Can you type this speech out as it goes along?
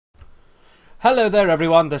Hello there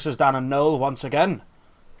everyone, this is Dan and Noel once again.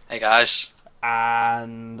 Hey guys.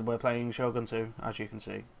 And we're playing Shogun 2, as you can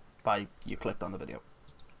see, you clicked on the video.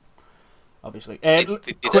 Obviously. You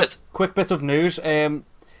did? Quick bit of news. In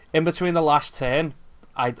between the last turn,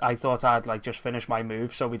 I thought I'd just finish my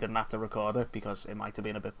move so we didn't have to record it, because it might have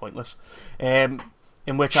been a bit pointless. In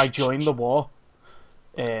which I joined the war,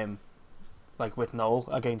 with Noel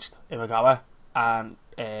against Imagawa, and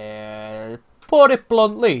put it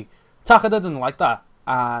bluntly, Takada didn't like that,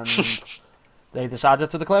 and they decided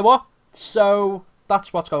to declare war. So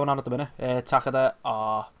that's what's going on at the minute. Takada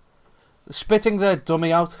are spitting their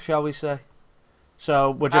dummy out, shall we say. So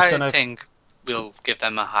we're just gonna... I think we'll give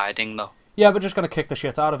them a hiding though. Yeah, we're just gonna kick the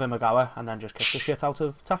shit out of Imagawa, and then just kick the shit out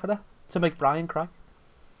of Takada to make Brian cry.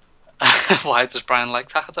 Why does Brian like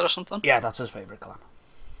Takada or something? Yeah, that's his favourite clan.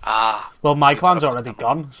 Ah. Well, my clan's already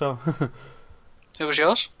gone, so... Who was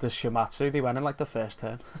yours? The Shimatsu, they went in the first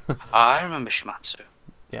turn. I remember Shimatsu.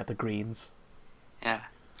 Yeah, the greens. Yeah.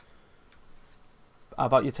 How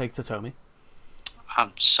about you take Totomi?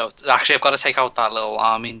 Actually, I've got to take out that little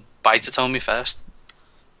army by Totomi first.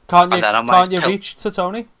 Can't you reach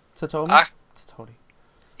Totomi? Totomi?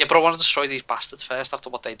 Yeah, but I want to destroy these bastards first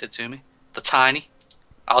after what they did to me. The tiny.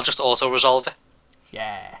 I'll just auto-resolve it.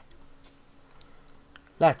 Yeah.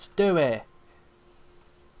 Let's do it.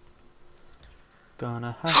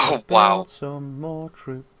 Gonna have to build some more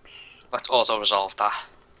troops. Let's auto-resolve that.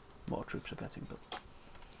 More troops are getting built.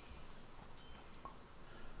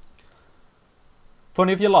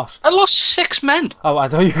 Funny if you lost. I lost 6 men. Oh, I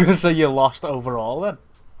thought you were going to say you lost overall then.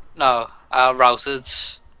 No, I routed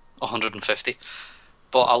 150.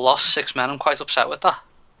 But I lost 6 men. I'm quite upset with that.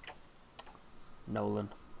 Nolan,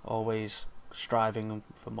 always striving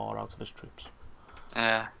for more out of his troops.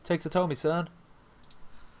 Yeah. Take Totomi, son.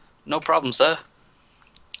 No problems there.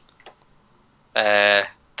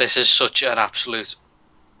 This is such an absolute...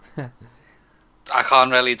 I can't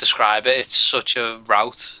really describe it. It's such a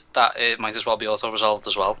route that it might as well be auto-resolved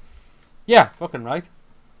as well. Yeah, fucking right.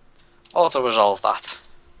 Auto-resolve that.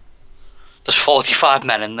 There's 45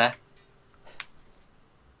 men in there.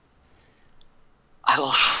 I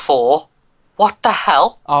lost 4. What the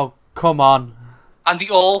hell? Oh, come on. And they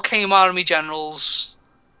all came Army Generals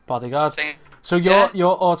bodyguard. thing. So your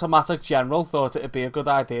automatic general thought it'd be a good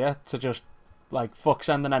idea to just, fuck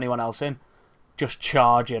sending anyone else in. Just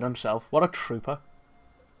charge in himself. What a trooper.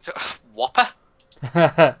 Whopper?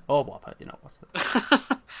 Oh, Whopper, you know what's the...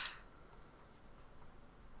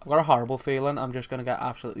 I've got a horrible feeling I'm just going to get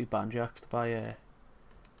absolutely banjaxed by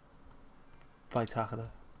Takada.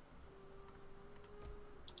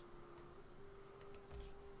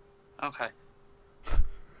 Okay.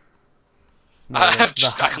 No, I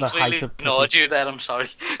completely ignored you there, I'm sorry.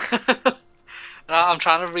 No, I'm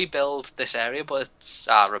trying to rebuild this area, but it's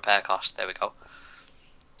repair cost. There we go.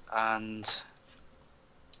 And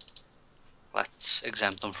let's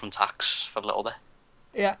exempt them from tax for a little bit.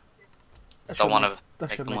 Yeah. Don't want to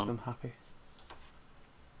That should make them happy.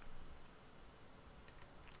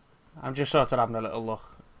 I'm just sort of having a little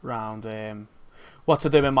look round what to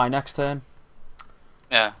do in my next turn.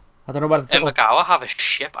 Yeah. I don't know whether to... Imagawa have a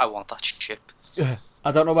ship. I want that ship.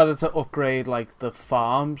 I don't know whether to upgrade the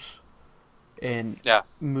farms in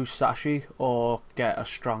Musashi or get a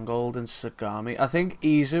stronghold in Sagami. I think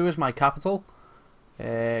Izu is my capital.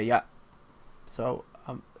 Yeah. So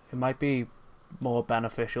it might be more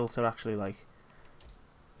beneficial to actually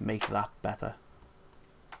make that better.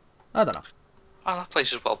 I don't know. Oh, that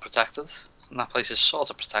place is well protected, and that place is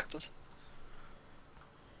sort of protected.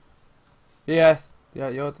 Yeah,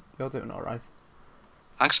 you're doing all right.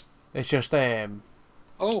 Thanks. It's just I'm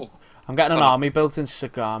getting an army built in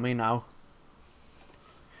Sagami now.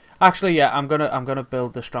 Actually, yeah, I'm gonna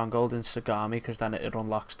build the stronghold in Sagami because then it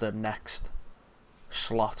unlocks the next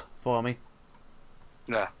slot for me.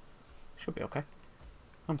 Yeah. Should be okay.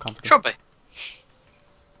 I'm confident. Should be.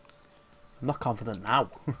 I'm not confident now.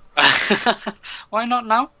 Why not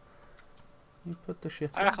now? You put the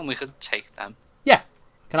shit. I reckon we could take them. Yeah.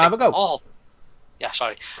 Can I have a go? All. Yeah,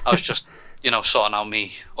 sorry. I was just, sorting out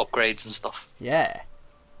me upgrades and stuff. Yeah.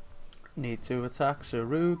 Need to attack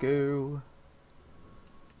Sarugu.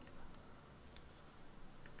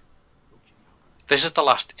 This is the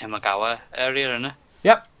last Imagawa area, isn't it?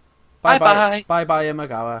 Yep. Bye bye. Bye bye,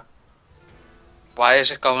 Imagawa. Why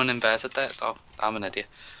is it going inverted there? Oh, I'm an idiot.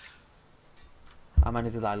 How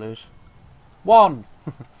many did I lose? 1.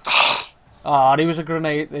 Oh, and he was a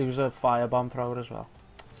grenade. He was a firebomb thrower as well.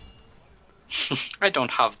 I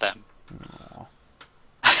don't have them. No.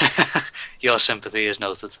 Your sympathy is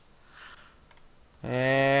noted.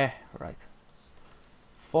 Right.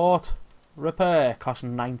 Fort Repair costs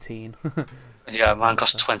 19. Yeah, mine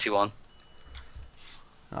costs 21.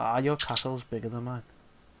 Ah, your castle's bigger than mine.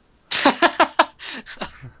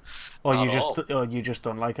 Or you just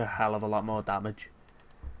done like a hell of a lot more damage.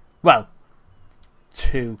 Well,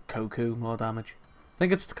 2 Koku more damage. I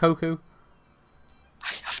think it's the Koku.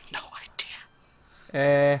 I have no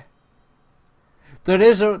idea. There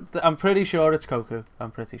is I'm pretty sure it's Koku. I'm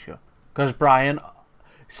pretty sure. Because Brian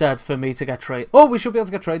said for me to get trade. Oh, we should be able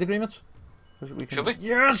to get trade agreements. Should we?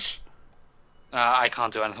 Yes. I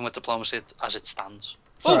can't do anything with diplomacy as it stands.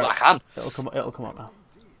 Sorry. Oh, I can. It'll come up now.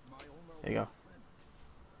 There you go.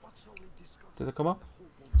 Did it come up?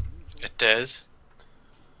 It did.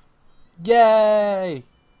 Yay!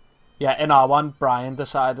 Yeah, in our one, Brian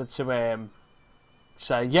decided to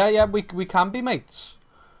say, yeah, we can be mates,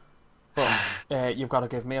 but you've got to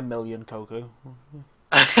give me 1 million Koku.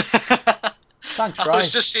 Thanks, Brian. I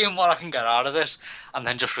was just seeing what I can get out of this, and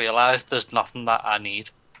then just realised there's nothing that I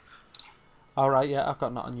need. Alright, yeah, I've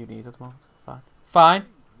got nothing you need at the moment. Fine.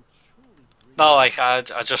 No, like, I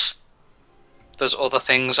just... There's other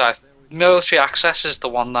things Military access is the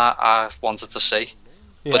one that I wanted to see.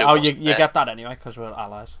 Yeah, but you get that anyway, because we're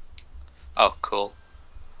allies. Oh, cool.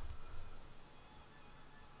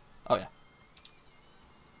 Oh, yeah.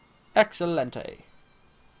 Excellente.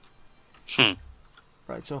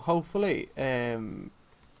 Right, so hopefully I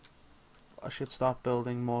should start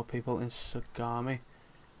building more people in Sagami.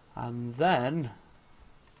 And then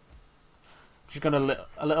just gonna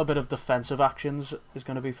a little bit of defensive actions is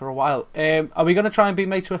gonna be for a while. Are we gonna try and be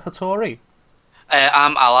mates with Hattori?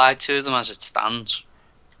 I'm allied to them as it stands.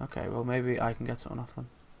 Okay, well maybe I can get something off them.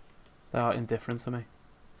 They are indifferent to me.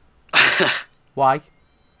 Why?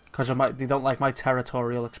 Because they don't like my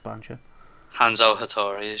territorial expansion. Hanzo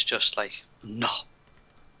Hattori is just like, no.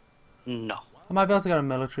 I might be able to get a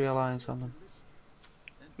military alliance on them.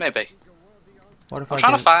 Maybe. What if I'm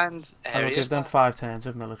trying to find areas. I will give them 5 turns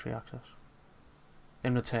of military access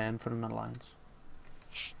in return for an alliance.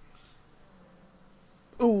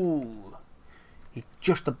 Ooh, he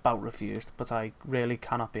just about refused, but I really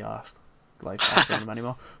cannot be asked asking him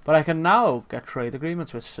anymore. But I can now get trade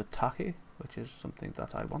agreements with Sataki, which is something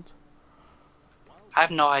that I want. I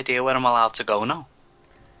have no idea where I'm allowed to go now.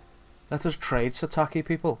 Let us trade Sataki,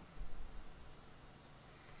 people.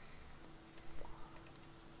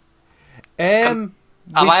 Am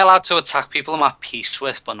I allowed to attack people I'm at peace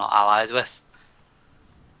with but not allied with?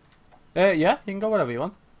 Yeah, you can go wherever you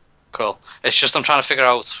want. Cool. It's just I'm trying to figure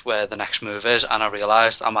out where the next move is, and I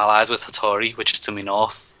realised I'm allied with Hattori, which is to me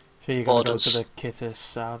north. So you're going to go to the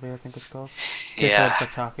Kitasabi, I think it's called? Yeah.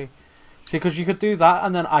 Kitabataki. See, because you could do that,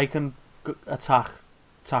 and then I can attack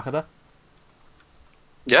Takada.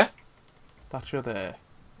 Yeah. That should... I've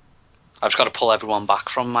just got to pull everyone back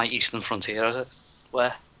from my eastern frontier, as it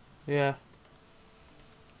were. Yeah.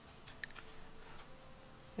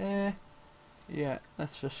 Yeah,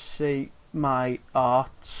 let's just see my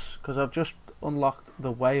arts, because I've just unlocked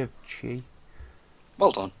the Way of Chi.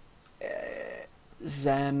 Well done.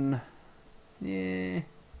 Zen. Yeah.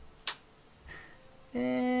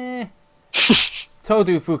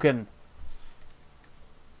 Todu Fuken.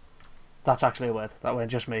 That's actually a word. That word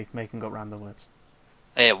just me making up random words.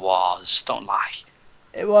 It was. Don't lie.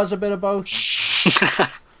 It was a bit of both.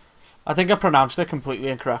 I think I pronounced it completely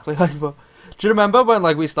incorrectly. But do you remember when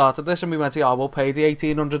we started this and we went, we'll pay the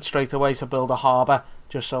 1800 straight away to build a harbour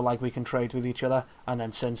just so we can trade with each other, and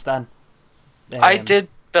then since then I did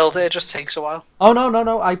build it. It just takes a while. Oh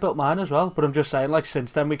no, I built mine as well, but I'm just saying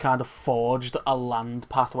since then we kind of forged a land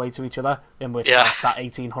pathway to each other in which that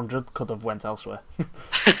 1800 could have went elsewhere.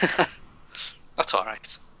 That's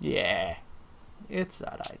alright. Yeah, it's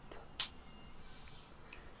alright.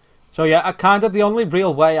 So yeah, kind of the only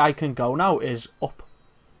real way I can go now is up.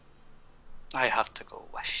 I have to go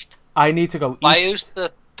west. I need to go east. I used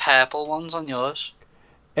the purple ones on yours.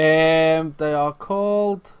 They are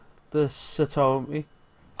called the Satomi.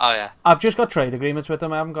 Oh yeah. I've just got trade agreements with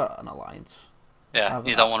them. I haven't got an alliance. Yeah,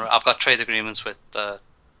 you don't want to. I've got trade agreements with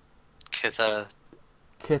Kitabataki.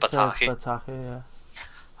 Yeah.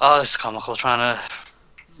 Oh, it's comical trying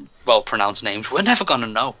to pronounce names. We're never gonna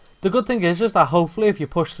know. The good thing is that hopefully if you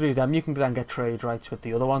push through them, you can then get trade rights with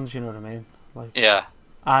the other ones. You know what I mean? Yeah.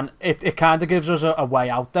 And it kind of gives us a way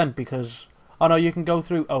out then, because you can go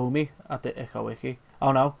through Omi at the Ikowiki.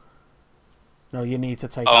 Oh no, you need to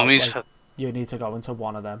take Omi's. You need to go into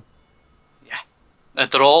one of them. Yeah.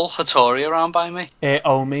 They're all Hattori around by me.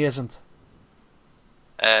 Omi isn't.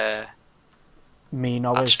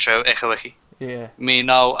 Mino that's is. true. Ikowiki. Yeah.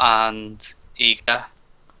 Mino and Iga.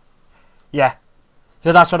 Yeah.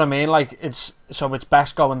 So that's what I mean. It's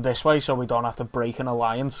best going this way so we don't have to break an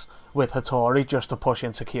alliance with Hattori just to push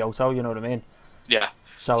into Kyoto. You know what I mean? Yeah.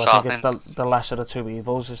 So I think it's the lesser of the two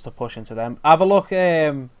evils is to push into them. Have a look.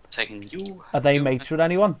 Taking you. Are they mates with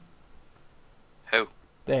anyone? Who?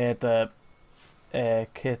 The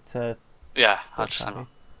Kit. Yeah, I just know.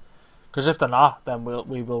 Because if they're not, then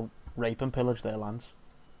we will rape and pillage their lands.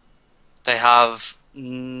 They have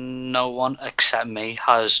no one except me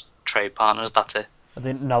has trade partners. That's it.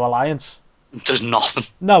 No alliance. There's nothing.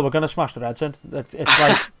 No, we're gonna smash their heads in. It's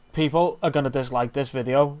like people are gonna dislike this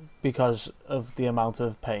video because of the amount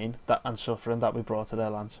of pain and suffering that we brought to their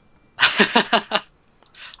lands.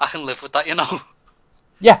 I can live with that, you know.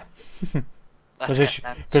 Yeah.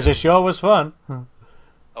 Because it sure was fun.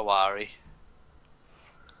 A worry.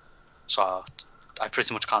 So I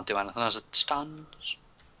pretty much can't do anything as it stands.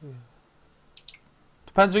 Yeah.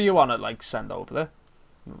 Depends who you want to like send over there.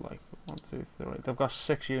 Like 1, 2, 3. They've got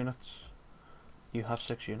 6 units. You have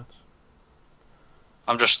 6 units.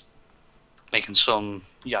 I'm just making some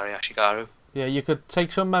Yari Ashigaru. Yeah, you could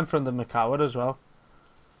take some men from the Mikawa as well.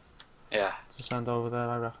 Yeah. To send over there,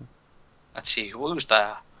 I reckon. Let's see who's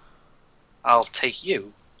there. I'll take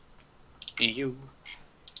you. You.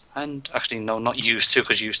 And actually, no, not used to,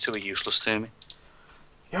 because used to are useless to me.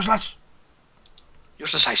 Useless!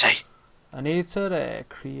 Useless, I say. I need to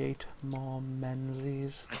create more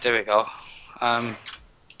Menzies. There we go. I'm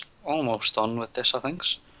almost done with this, I think.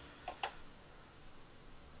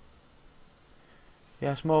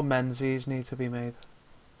 Yes, more Menzies need to be made.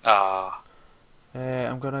 Ah.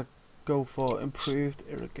 I'm gonna go for improved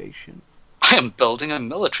irrigation. I am building a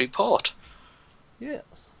military port.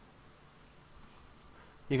 Yes.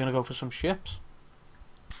 You're gonna go for some ships?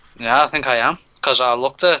 Yeah, I think I am. Because I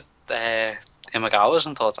looked at Imagawa's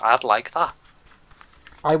and thought I'd like that.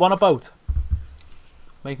 I want a boat.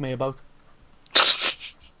 Make me a boat.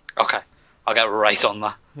 Okay, I'll get right on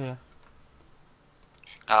that. Yeah.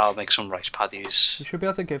 I'll make some rice paddies. You should be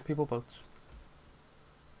able to give people boats.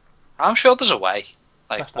 I'm sure there's a way.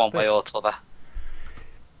 Like one way or t'other.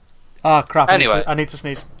 Ah, crap. Anyway. I need to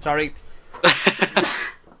sneeze. Sorry.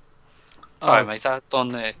 Sorry, mate. I've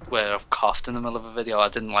done it where I've coughed in the middle of a video. I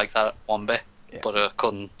didn't like that one bit, but I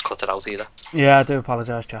couldn't cut it out either. Yeah, I do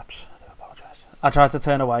apologise, chaps. I tried to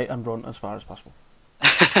turn away and run as far as possible.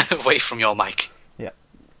 Away from your mic. Yeah.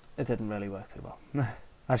 It didn't really work too well.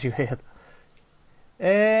 As you heard.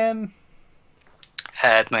 Head,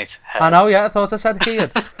 mate. Head. I know, yeah. I thought I said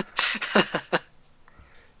heard.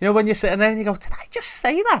 You know when you're sitting there and you go, did I just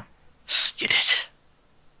say that? You did.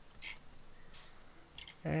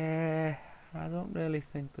 I don't really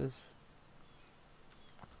think there's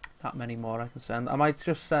that many more I can send. I might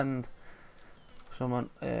just send someone.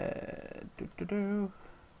 It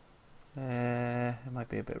might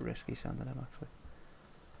be a bit risky sending him actually.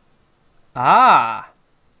 Ah.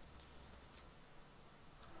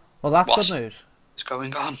 Well, that's good news. What's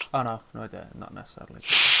going on? Oh no, not necessarily.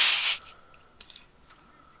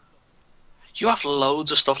 You have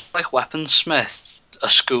loads of stuff like weaponsmith, a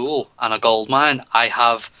school, and a gold mine. I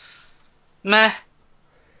have meh.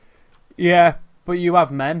 Yeah, but you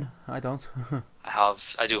have men. I don't.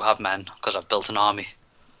 I do have men because I've built an army.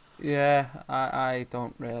 Yeah, I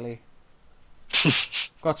don't really.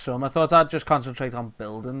 Got some. I thought I'd just concentrate on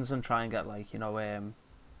buildings and try and get like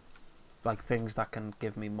like things that can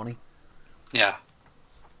give me money. Yeah,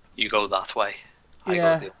 you go that way. I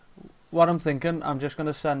yeah. go the... What I'm thinking, I'm just going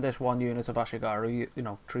to send this 1 unit of Ashigaru, you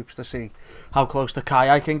know, troops to see how close to Kai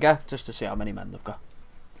I can get, just to see how many men they've got.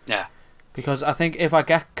 Yeah. Because I think if I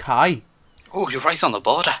get Kai... Oh, you're right on the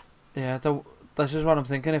border. Yeah, this is what I'm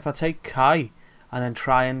thinking. If I take Kai and then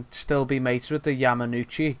try and still be mates with the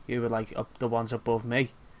Yamanouchi, who were like the ones above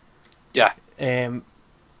me. Yeah.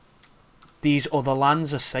 These other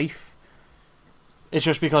lands are safe. It's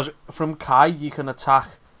just because from Kai you can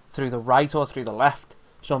attack through the right or through the left.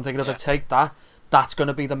 So I'm thinking if I take that, that's going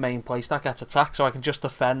to be the main place that gets attacked. So I can just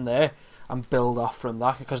defend there and build off from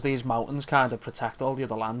that. Because these mountains kind of protect all the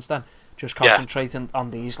other lands then. Just concentrating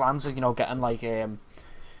on these lands, you know, getting like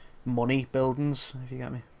money buildings, if you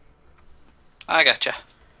get me. I get you.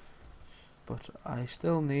 But I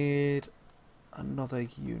still need another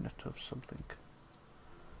unit of something.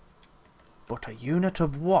 But a unit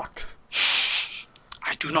of what?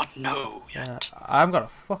 I do not know yet. I haven't got a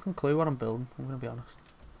fucking clue what I'm building, I'm going to be honest.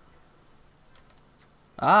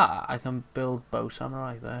 Ah, I can build bow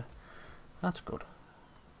samurai there. That's good.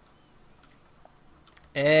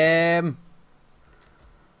 I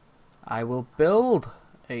will build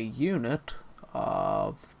a unit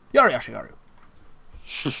of Yari Ashigaru.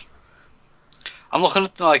 I'm looking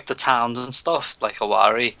at like the towns and stuff, like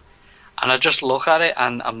Awari, and I just look at it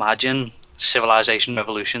and imagine civilization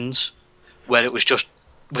revolutions, where it was just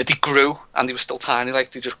where they grew and they were still tiny,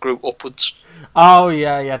 like they just grew upwards. Oh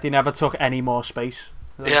yeah, they never took any more space.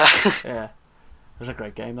 Yeah. Yeah. It was a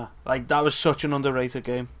great game, that. Like, that was such an underrated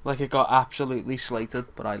game. Like, it got absolutely slated,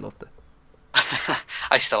 but I loved it.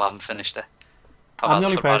 I still haven't finished it. I'm the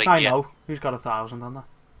only person I know who's got 1,000 on that.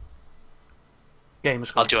 Game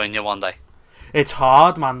is good. I'll join you one day. It's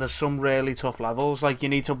hard, man. There's some really tough levels. Like, you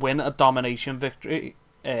need to win a domination victory.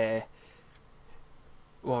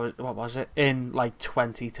 What was it? In, like,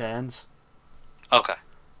 20 turns. Okay.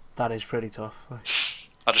 That is pretty tough. Like,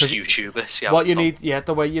 I'll just YouTube it, see how what you need,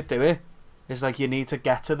 the way you do it is, like, you need to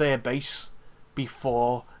get to their base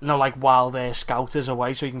before, like, while their scout is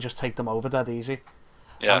away, so you can just take them over dead easy.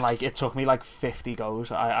 Yeah. And, like, it took me, like, 50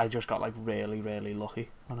 goes. I just got, like, really, really lucky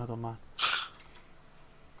when I done mine.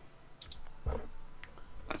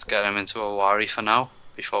 Let's get him into a worry for now,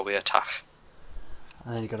 before we attack.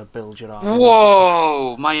 And then you got to build your army.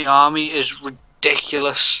 Whoa! My army is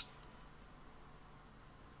ridiculous.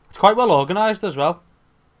 It's quite well organised as well,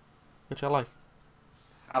 which I like.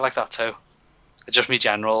 I like that too. It's just me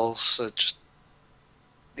generals, just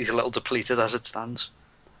he's a little depleted as it stands.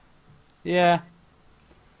 Yeah.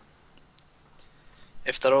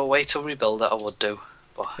 If there were a way to rebuild it, I would do.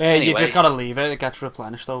 But yeah, anyway. You just got to leave it. It gets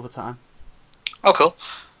replenished over time. Oh, cool.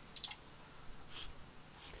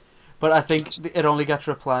 But I think it only gets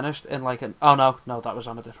replenished in like an... Oh, no, that was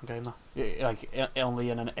on a different game though. Like, only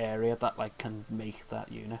in an area that like can make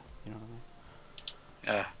that unit. You know what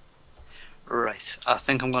I mean? Yeah. Right. I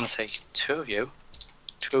think I'm going to take 2 of you.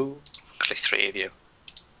 2, actually 3 of you.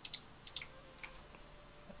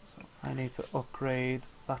 So I need to upgrade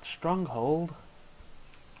that stronghold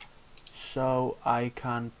so I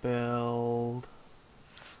can build...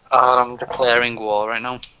 I'm declaring war right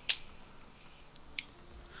now.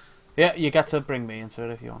 Yeah, you get to bring me into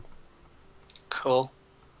it if you want. Cool.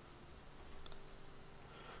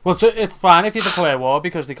 Well, it's fine if you declare war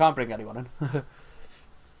because they can't bring anyone in.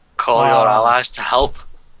 Call your allies to help.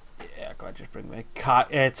 Yeah, go ahead, just bring me.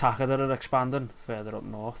 Attacker that are expanding further up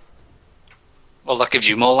north. Well, that gives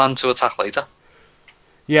you more land to attack later.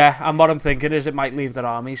 Yeah, and what I'm thinking is it might leave their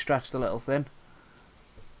army stretched a little thin.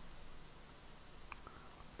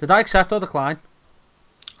 Did I accept or decline?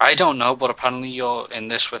 I don't know, but apparently you're in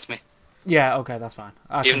this with me. Yeah, okay, that's fine.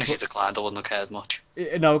 Even if you declined, I wouldn't have cared much.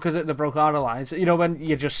 No, because they broke our alliance. You know when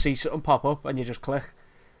you just see something pop up and you just click?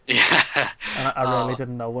 Yeah. And I really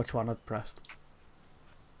didn't know which one I'd pressed.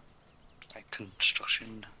 Right,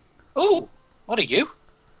 construction. Oh, what are you?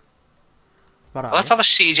 What are Let's have a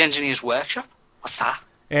siege engineer's workshop. What's that?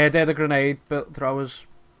 They're the grenade throwers.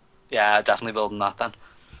 Yeah, definitely building that then.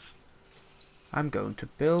 I'm going to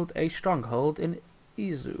build a stronghold in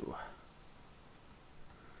Izu.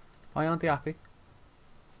 Why aren't they happy?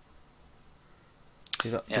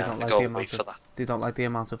 They don't like the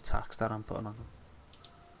amount of tax that I'm putting on them.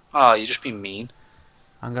 Oh, you're just being mean.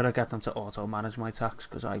 I'm gonna get them to auto-manage my tax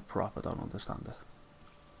because I proper don't understand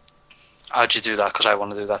it. How'd you do that? Because I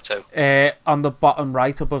want to do that too. On the bottom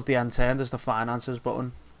right above the N10, there's the finances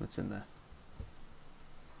button. It's in there.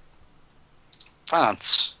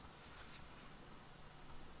 Finance.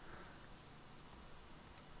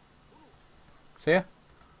 See ya?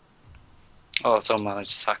 Oh, it's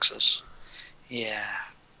unmanaged taxes. Yeah.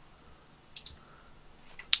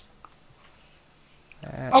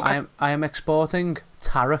 Okay. I am exporting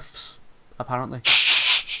tariffs, apparently.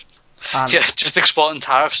 And yeah, just exporting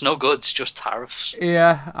tariffs, no goods, just tariffs.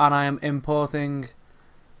 Yeah, and I am importing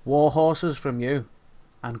war horses from you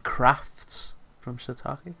and crafts from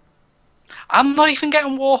Sataki. I'm not even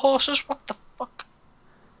getting war horses. What the fuck?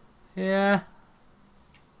 Yeah.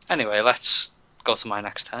 Anyway, let's go to my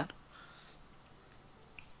next turn.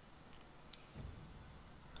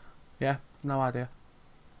 Yeah, no idea.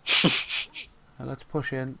 Let's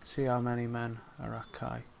push in, see how many men are at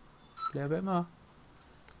Kai. A little bit more.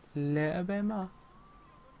 Little bit more.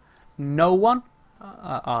 No one?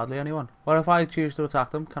 Hardly anyone. What if I choose to attack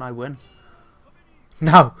them? Can I win?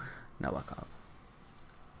 No. No, I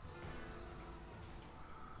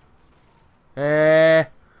can't.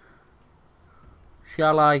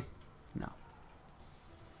 Shall I? No.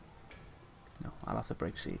 No, I'll have to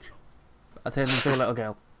break siege. I turn into a little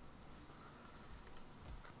girl.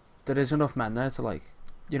 There is enough men there to, like,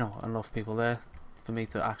 you know, enough people there for me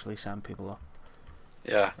to actually send people up.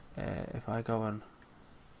 Yeah. If I go and...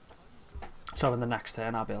 So in the next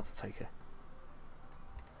turn I'll be able to take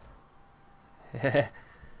it.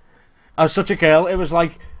 I was such a girl, it was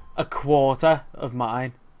like a quarter of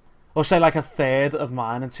mine. Or say like a third of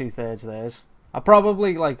mine and 2/3 theirs. I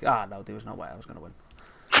probably like... no, there was no way I was going to win.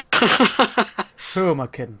 Who am I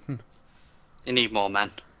kidding? You need more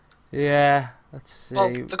men. Yeah, Let's see. Well,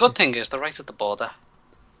 the good thing is they're right at the border.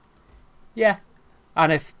 Yeah,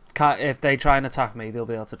 and if they try and attack me, they'll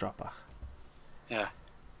be able to drop back. Yeah.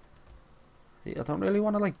 I don't really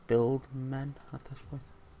want to like build men at this point.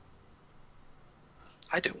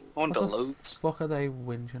 I do. I want to build loads. What are they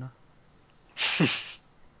whinging at? I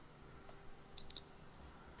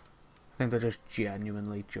think they're just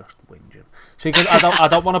genuinely just whinging. See, because I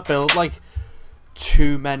don't want to build like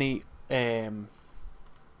too many, you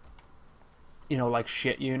know, like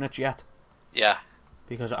shit units yet. Yeah.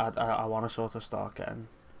 Because I want to sort of start getting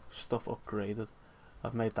stuff upgraded.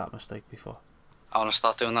 I've made that mistake before. I want to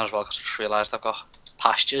start doing that as well because I just realised I've got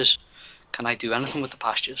pastures. Can I do anything with the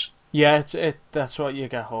pastures? Yeah, that's what you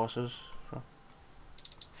get horses from.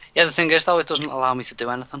 Yeah, the thing is though, it doesn't allow me to do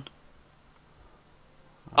anything.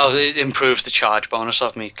 Oh, it improves the charge bonus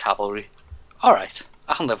of me cavalry. Alright,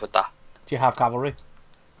 I can live with that. Do you have cavalry?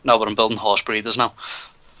 No, but I'm building horse breeders now.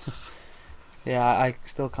 Yeah, I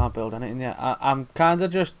still can't build anything yet. I'm kind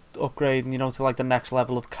of just upgrading, you know, to like the next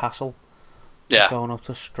level of castle. Yeah. Going up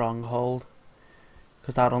to stronghold.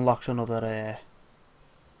 Because that unlocks another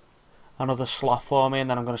slot for me, and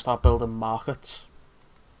then I'm going to start building markets.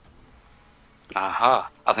 Aha.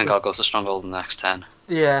 I think I'll go to stronghold in the next 10.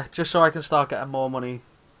 Yeah, just so I can start getting more money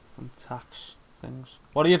from tax things.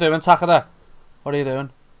 What are you doing, Takada? What are you doing?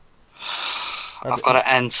 I've got to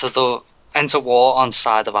enter war on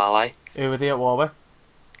side of ally. Who are they at war with?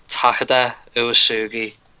 Takada,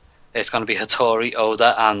 Uesugi. It's going to be Hattori,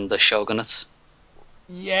 Oda, and the Shogunate.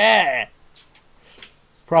 Yeah!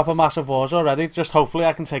 Proper massive wars already. Just hopefully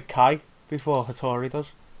I can take Kai before Hattori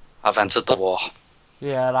does. I've entered the war.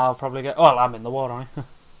 Yeah, I'll probably get... Well, I'm in the war, aren't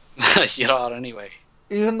I? You are anyway.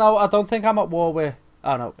 Even though I don't think I'm at war with...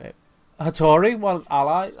 Oh, no. Hattori, well,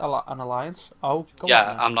 an alliance. Oh, go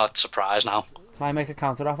yeah, on, I'm not surprised now. Can I make a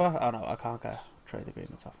counter offer? Oh, no, I can't get a trade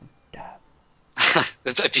agreement off him. Yeah.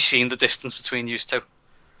 Have you seen the distance between you two?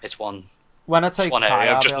 It's one. When I take one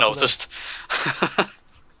area, I've just noticed.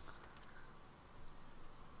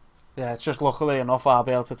 Yeah, it's just luckily enough I'll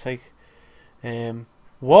be able to take...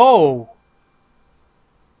 Whoa!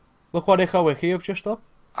 Look what Ikowiki have just done.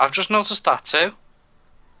 I've just noticed that too.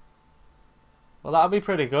 Well, that'll be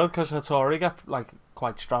pretty good because Hattori get like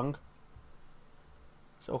quite strong.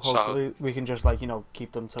 So hopefully we can just like, you know,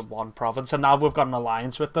 keep them to one province. And now we've got an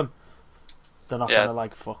alliance with them. They're not gonna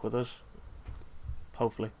like fuck with us.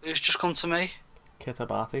 Hopefully. Who's just come to me?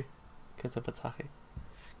 Kitabataki.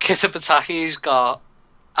 Kitabataki's got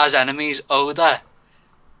as enemies Oda.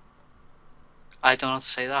 I don't know how to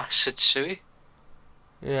say that. Setsui.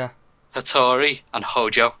 Yeah. Hattori and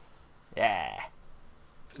Hojo. Yeah.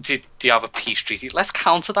 Do you have a peace treaty? Let's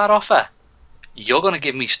counter that offer. You're gonna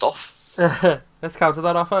give me stuff. Let's counter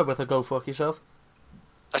that offer with a go fuck yourself.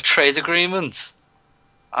 A trade agreement.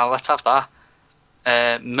 Let's have that.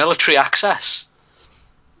 Military access.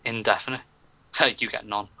 Indefinite. You get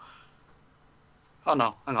none. Oh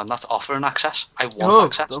no, hang on, that's offering access. I want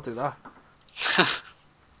access. Don't do that.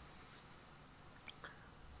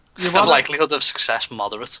 The likelihood of success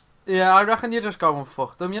moderate. Yeah, I reckon you just go and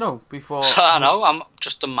fuck them, you know, before... So, I know, I'm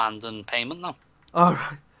just demanding payment now.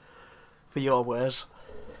 Alright. For your wares.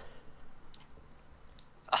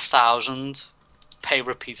 1,000. Pay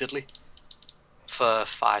repeatedly. For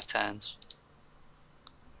 5 turns.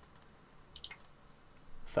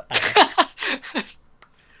 Forever.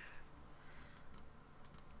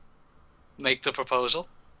 Make the proposal.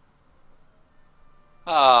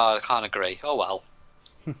 I can't agree. Oh well.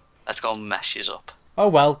 Let's go mess yous up. Oh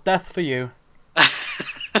well, death for you.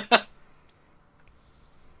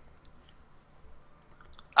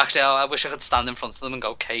 Actually, I wish I could stand in front of them and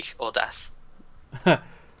go cake or death.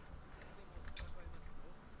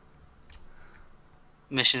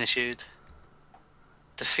 Mission issued.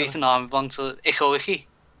 Defeat an army belonging to Ikowiki.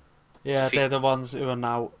 Yeah, they're the ones who are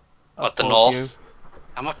now at the north. You.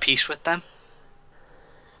 I'm at peace with them.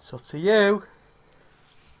 It's up to you.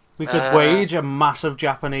 We could wage a massive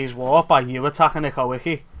Japanese war by you attacking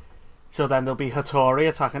Ikowiki. So then there'll be Hattori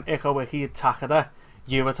attacking Ikowiki and Takada,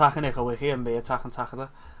 you attacking Ikowiki and me attacking Takada.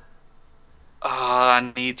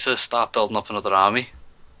 I need to start building up another army.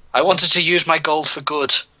 I wanted to use my gold for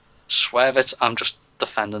good. Swear it, I'm just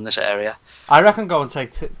defending this area. I reckon go and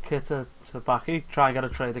take Kitabaki, try and get a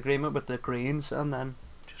trade agreement with the Greens, and then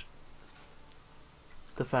just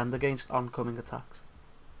defend against oncoming attacks.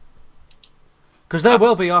 Because there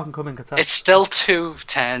will be oncoming attacks. It's still 2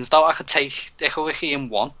 turns though. I could take Ikowiki in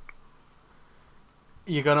 1.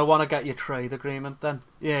 You're going to want to get your trade agreement then.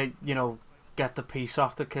 Yeah, you know, get the peace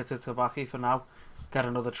off the Kitabaki for now. Get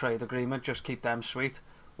another trade agreement, just keep them sweet.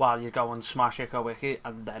 While you go and smash Ikowiki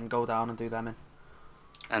and then go down and do them in.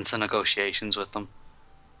 Enter negotiations with them.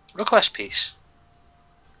 Request peace.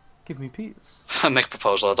 Give me peace. Make a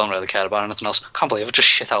proposal. I don't really care about anything else. Can't believe I just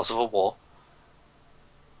shit out of a war.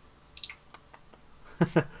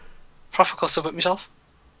 Proper gutted with myself.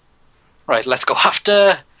 Right, let's go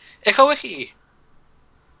after Ikowiki.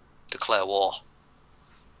 Declare war.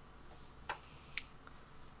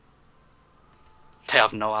 They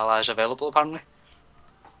have no allies available, apparently.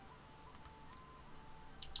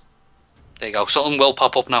 There you go. Something will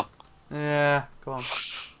pop up now. Yeah, go on.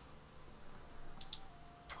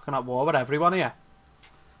 Fucking at war with everyone here.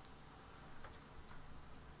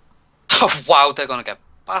 Oh, wow, they're going to get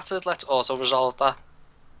battered. Let's auto-resolve that.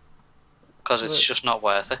 Because it's just not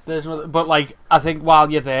worth it. There's no, but, like, I think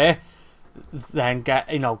while you're there, then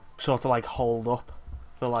get, you know, sort of, like, hold up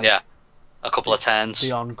for, like... Yeah, a couple of turns.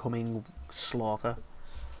 The oncoming slaughter.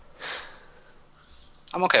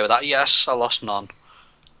 I'm okay with that. Yes, I lost none.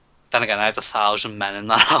 Then again, I had 1,000 men in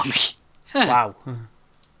that army. Wow.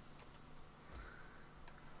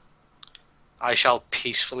 I shall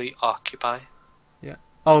peacefully occupy. Yeah.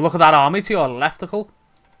 Oh, look at that army to your leftical.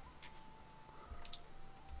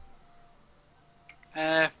 Do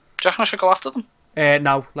you reckon I should go after them?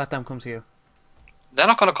 No, let them come to you. They're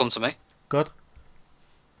not going to come to me. Good.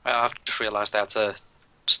 I've just realised they had to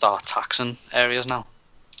start taxing areas now.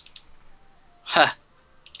 Heh.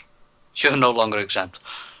 You're no longer exempt.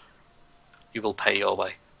 You will pay your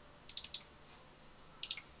way.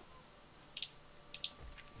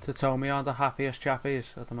 Totomi are the happiest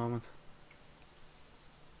chappies at the moment.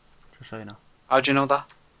 Just so you know. How do you know that?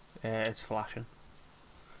 It's flashing.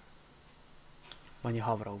 When you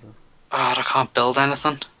hover over them. Oh, I can't build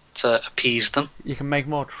anything to appease them. You can make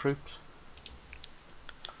more troops.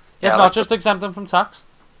 Yeah, if not, just exempt them from tax.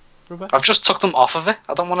 Rupert. I've just took them off of it.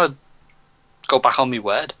 I don't want to go back on my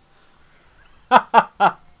word.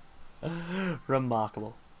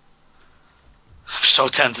 Remarkable. I'm so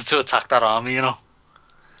tempted to attack that army, you know.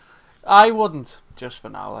 I wouldn't, just for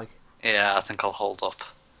now, like. Yeah, I think I'll hold up.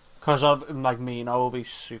 Because of, like, me, I will be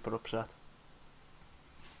super upset.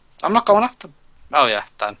 I'm not going after... Oh yeah,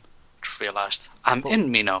 damn. Just realised. I'm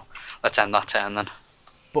in Mino. Let's end that turn then.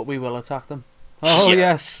 But we will attack them. Oh yeah.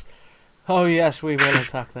 Yes. Oh yes, we will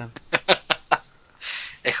attack them.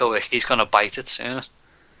 Ikowiki's gonna bite it soon.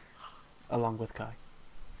 Along with Kai.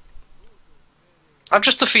 I've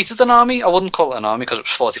just defeated an army. I wouldn't call it an army because it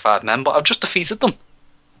was 45 men, but I've just defeated them.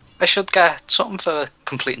 I should get something for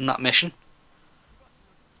completing that mission.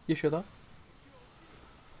 You should have.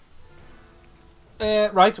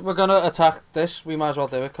 Right, we're gonna attack this. We might as well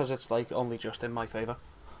do it because it's like only just in my favour.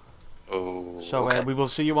 Oh. So okay. we will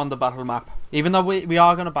see you on the battle map. Even though we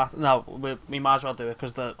are gonna battle. No, we might as well do it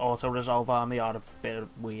because the auto resolve army are a bit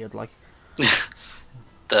weird, like.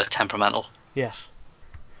 The temperamental. Yes.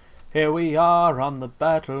 Here we are on the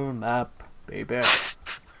battle map, baby.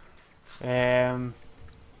 That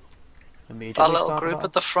little group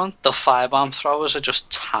at the front, the firebomb throwers are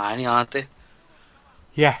just tiny, aren't they?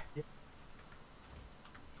 Yeah.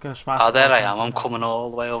 Gonna smash. Oh, there I am. I'm coming all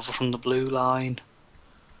the way over from the blue line.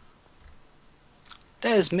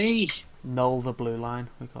 There's me. Null the blue line,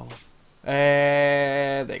 we call it.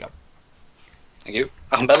 There you go. Thank you.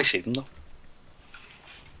 I can barely see them though.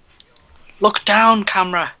 Look down,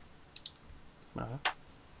 camera.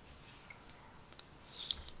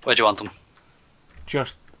 Where do you want them?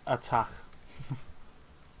 Just attack.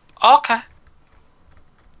 Okay.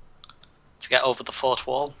 To get over the fort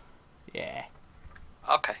wall? Yeah.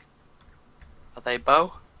 Okay. Are they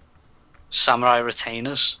bow? Samurai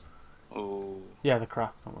retainers? Ooh. Yeah, the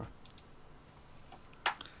crap, don't worry.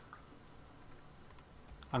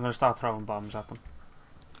 I'm gonna start throwing bombs at them.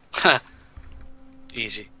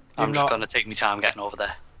 Easy. I'm just gonna take my time getting over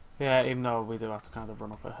there. Yeah, even though we do have to kind of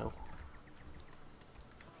run up a hill.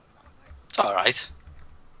 It's alright.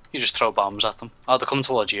 You just throw bombs at them. Oh, they're coming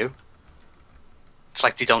towards you. It's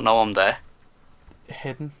like they don't know I'm there.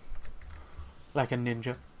 Hidden. Like a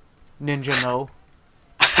ninja. Ninja null.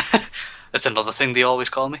 That's another thing they always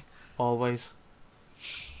call me. Always.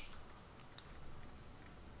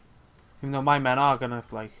 Even though my men are gonna,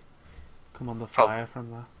 like, come on the fire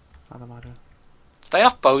from there, I'd imagine. Do they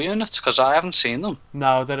have bow units? Because I haven't seen them.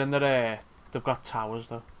 No, they're in their, they've got towers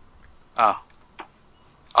though. Oh.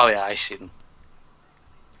 Oh yeah, I see them.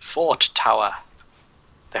 Fort tower.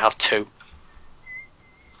 They have 2.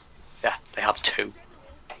 Yeah, they have 2.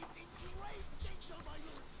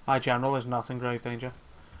 My general is not in grave danger.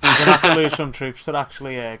 We're gonna have to lose some troops to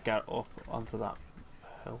actually get up onto that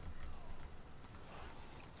hill.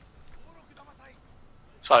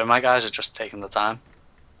 Sorry, my guys are just taking the time.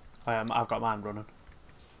 I've got mine running.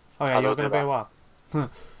 Oh yeah, you're gonna be a while.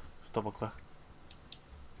 Just double click.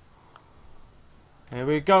 Here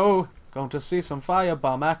we go. Going to see some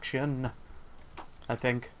firebomb action. I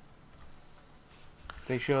think.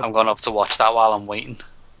 They should. I'm going to have to watch that while I'm waiting.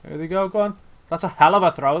 Here they go, go on. That's a hell of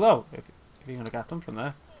a throw, though. If you're going to get them from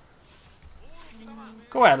there.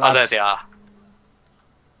 Go ahead, lads. Oh, there they are.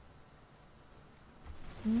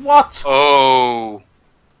 What? Oh.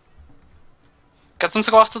 Get them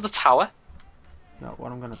to go after the tower. No,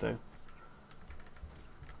 what I'm going to do.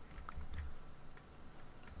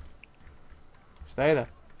 Stay there.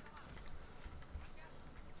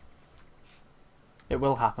 It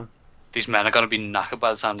will happen. These men are going to be knackered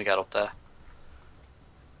by the time they get up there.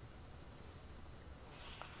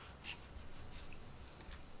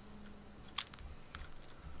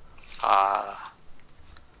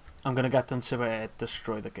 I'm going to get them to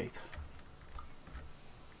destroy the gate.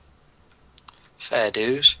 Fair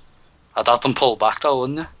dues. I'd have them pull back though,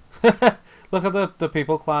 wouldn't you? Look at the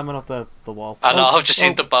people climbing up the wall. I know, I've just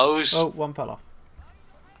seen the bows. Oh, one fell off.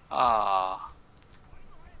 Ah.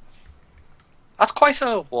 That's quite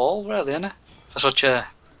a wall, really, isn't it? For such a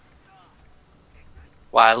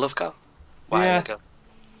while ago. Yeah.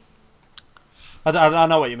 I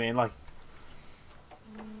know what you mean, like.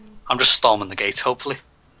 I'm just storming the gates, hopefully.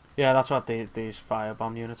 Yeah, that's what these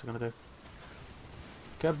firebomb units are going to do.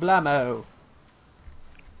 Kablamo!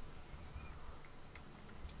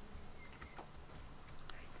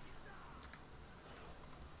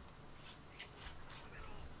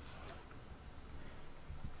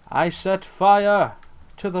 I set fire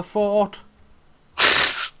to the fort.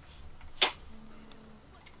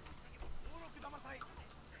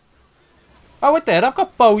 Oh, it did. I've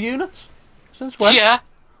got bow units. Since when? Yeah.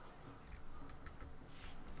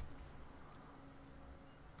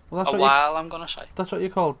 Well, a while, I'm gonna say. That's what you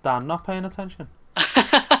call Dan not paying attention.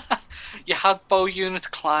 You had bow units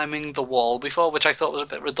climbing the wall before, which I thought was a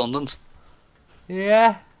bit redundant.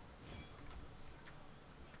 Yeah.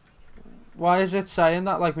 Why is it saying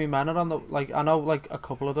that? Like, me men are on the... Like, I know, like, a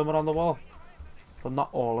couple of them are on the wall. But not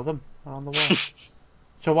all of them are on the wall.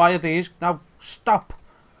 So why are these... Now, stop!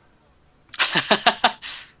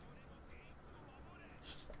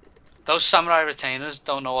 Those samurai retainers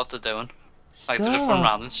don't know what they're doing. Like, they just run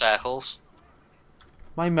around in circles.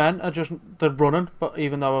 My men are just... They're running, but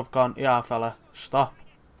even though I've gone... Yeah, fella, stop.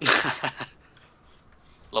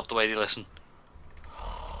 Love the way they listen.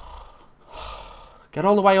 Get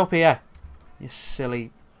all the way up here. You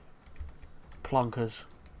silly plonkers.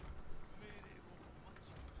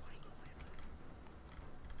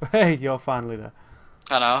 Hey, you're finally there.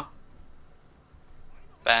 I know.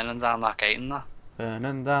 Burning down that gate and that.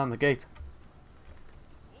 Burning down the gate.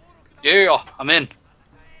 Yeah, I'm in.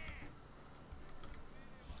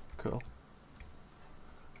 Cool.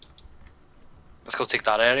 Let's go take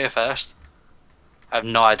that area first. I have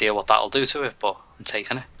no idea what that'll do to it, but I'm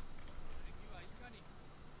taking it.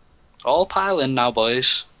 All pile in now,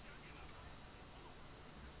 boys.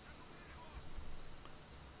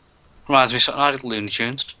 Reminds me of something like Looney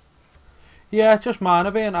Tunes. Yeah, just mine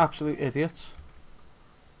are being absolute idiots.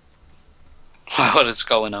 What is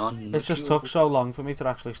going on? It just took so long for me to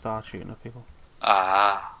actually start shooting at people.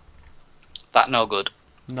 Ah. That no good.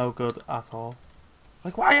 No good at all.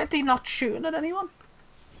 Like, why are they not shooting at anyone?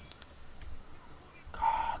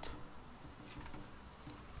 God.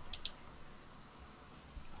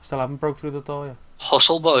 Still haven't broke through the door yet.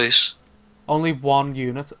 Hustle, boys. Only one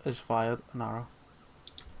unit has fired an arrow.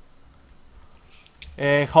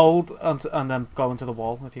 Hold and then go into the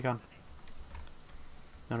wall if you can.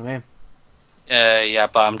 You know what I mean? Yeah,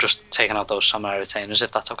 but I'm just taking out those samurai retainers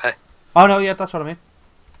if that's okay. Oh no, yeah, that's what I mean.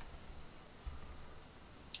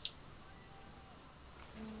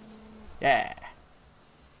 Yeah.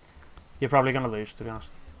 You're probably gonna lose, to be honest.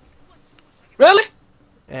 Really?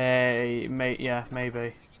 Yeah,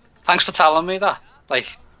 maybe. Thanks for telling me that.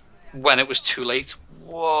 Like, when it was too late.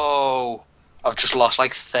 Whoa. I've just lost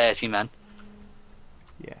like 30 men.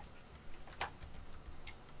 Yeah.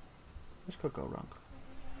 This could go wrong.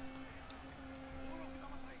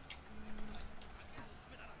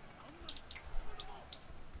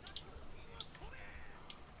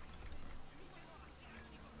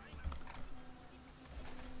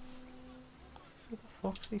 Who the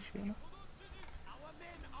fuck's he shooting at?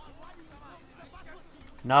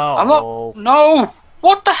 No. I'm not. No!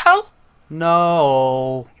 What the hell?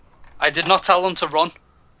 No. I did not tell them to run.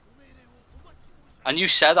 And you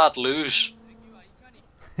said I'd lose.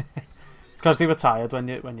 It's because they were tired when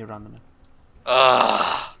you ran them in.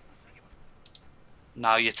 Ugh.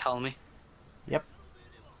 Now you tell me. Yep.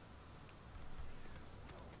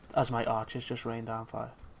 As my archers just rain down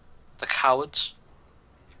fire. The cowards.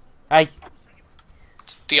 Hey.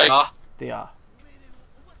 They are. They are.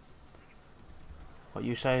 What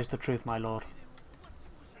you say is the truth, my lord.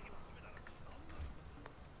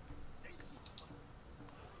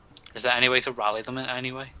 Is there any way to rally them in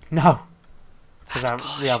any way? No.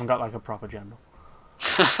 Because we haven't got like a proper general.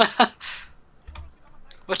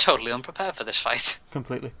 We're totally unprepared for this fight.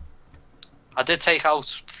 Completely. I did take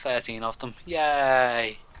out 13 of them.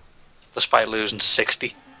 Yay! Despite losing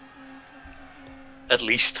 60. At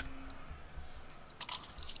least.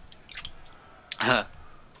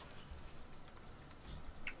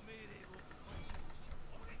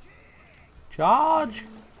 Charge!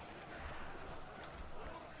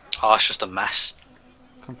 Oh, it's just a mess.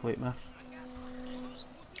 Complete mess.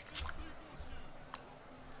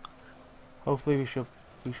 Hopefully we should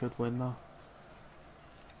win though.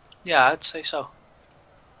 Yeah, I'd say so.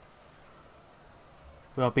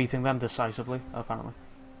 We are beating them decisively, apparently.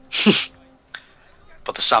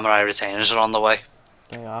 But the samurai retainers are on the way.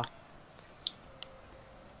 They are.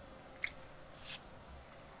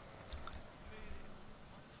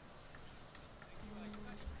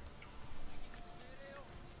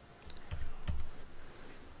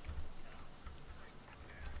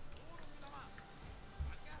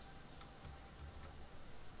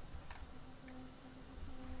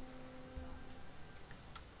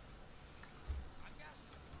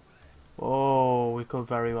 Oh, we could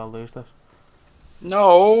very well lose this.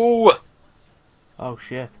 No! Oh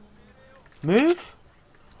shit. Move?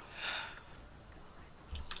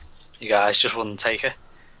 You guys just wouldn't take it.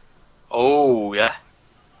 Oh, yeah.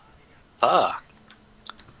 Fuck.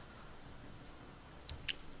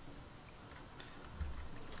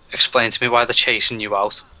 Explain to me why they're chasing you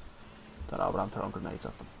out. Don't know, but I'm throwing grenades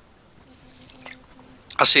at them.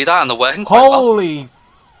 I see that and they're working quite well. Holy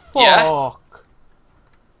fuck! Yeah.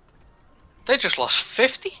 They just lost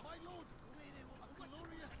 50.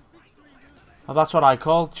 Well, that's what I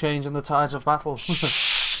call changing the tides of battle.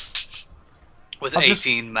 With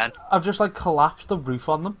 18 men. I've just like collapsed the roof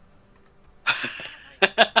on them.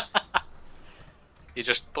 You're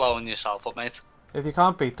just blowing yourself up, mate. If you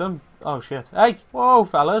can't beat them, oh shit. Hey, whoa,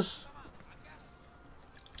 fellas.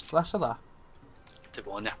 Less of that. To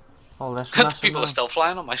warn you. All this People are still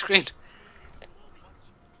flying on my screen.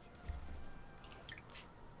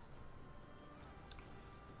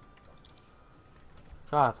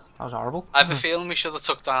 God, that was horrible. I have a feeling we should have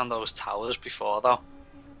took down those towers before, though.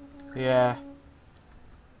 Yeah.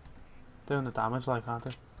 Doing the damage, like, aren't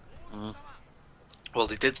they? Mm. Well,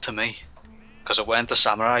 they did to me. Because it weren't the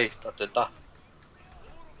samurai that did that.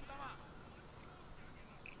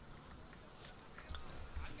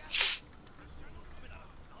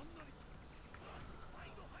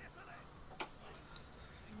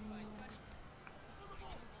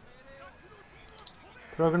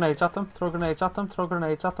 Throw grenades at them, throw grenades at them, throw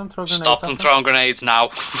grenades at them, throw grenades Stop at them. them throwing grenades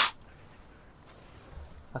now.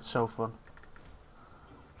 That's so fun.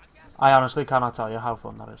 I honestly cannot tell you how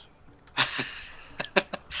fun that is.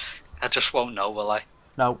 I just won't know, will I?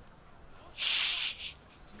 No.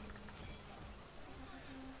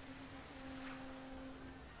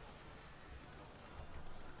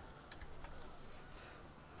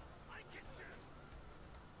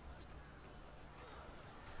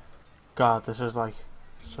 God, this is like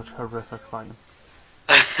such horrific fighting.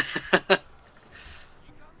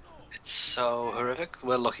 It's so horrific.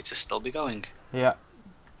 We're lucky to still be going. Yeah.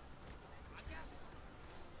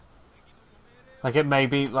 Like it may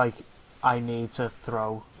be like I need to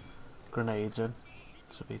throw grenades in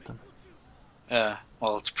to beat them. Yeah,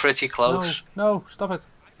 well, it's pretty close. No, stop it.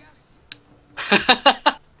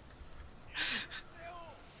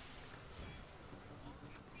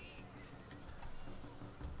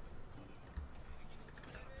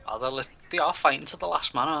 Oh, they are fighting to the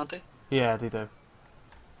last man, aren't they? Yeah, they do.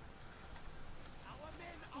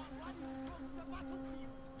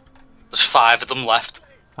 There's 5 of them left.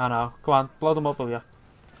 I know. Come on, blow them up, will ya? I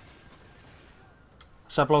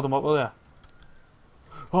said blow them up, will ya?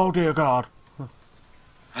 Oh dear God.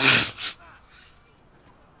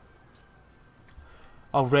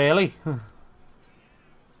 Oh really?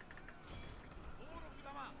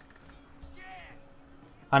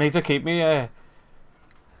 I need to keep me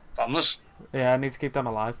Bombers. yeah, I need to keep them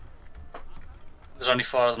alive. There's only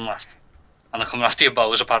 4 of them left. And they're coming after your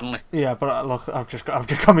bows, apparently. Yeah, but look, I've just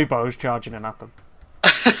got my bows charging in at them.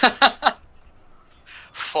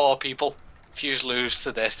 4 people. If you lose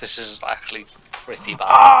to this is actually pretty bad.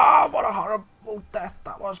 Ah, what a horrible death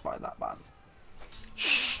that was by that man.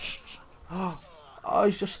 Oh,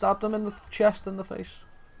 he's just stabbed him in the chest and the face.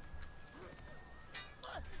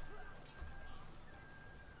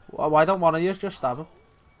 Why don't one of you just stab him?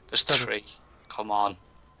 There's 3. Come on.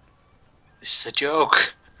 This is a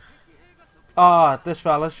joke. Ah, this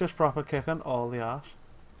fella's just proper kicking all the arse.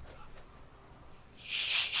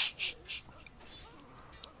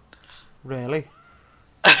 Really?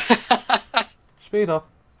 Speed up.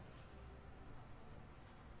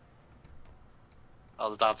 Oh,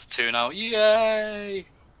 they're down to 2 now. Yay!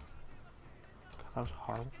 God, that was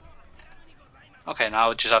horrible. Okay, now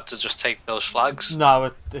we just have to take those flags.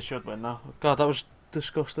 No, it should win now. God, that was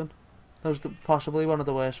disgusting. That was possibly one of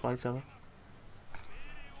the worst fights ever.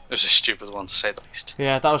 It was a stupid one to say the least.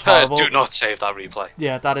 Yeah, that was horrible. Do not save that replay.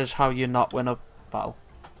 Yeah, that is how you not win a battle.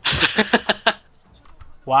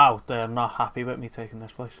 Wow, they're not happy with me taking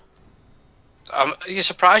this place. Are you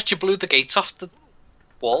surprised you blew the gates off the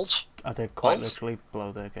walls? I did quite literally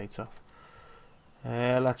blow their gates off.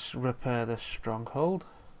 Let's repair this stronghold.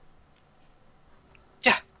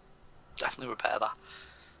 Yeah, definitely repair that.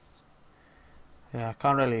 Yeah, I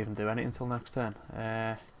can't really even do anything until next turn.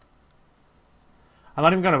 I'm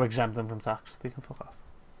not even going to exempt them from tax. They can fuck off.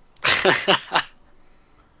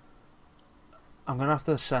 I'm going to have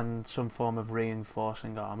to send some form of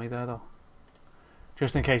reinforcing army there, though.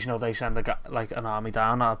 Just in case, you know, they send an army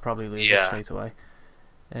down, I'll probably leave it straight away.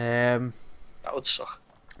 That would suck.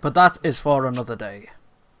 But that is for another day.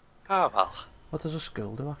 Oh, well. What does a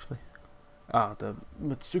school do, actually? Ah, the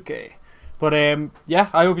Mitsuke. But, yeah,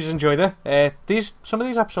 I hope you enjoyed it. Some of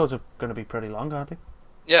these episodes are going to be pretty long, aren't they?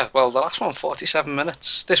 Yeah, well, the last one, 47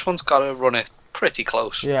 minutes. This one's got to run it pretty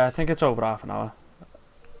close. Yeah, I think it's over half an hour.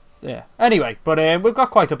 Yeah. Anyway, but we've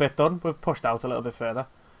got quite a bit done. We've pushed out a little bit further.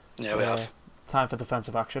 Yeah, we have. Time for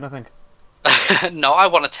defensive action, I think. No, I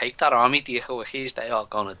want to take that army, Diakowikis. They are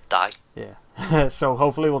going to die. Yeah. So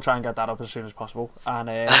hopefully we'll try and get that up as soon as possible. And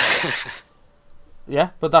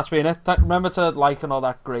yeah, but that's been it. Remember to like and all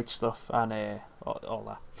that great stuff and all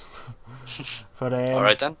that. But all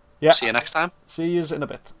right then. Yeah. See you next time. See you in a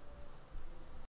bit.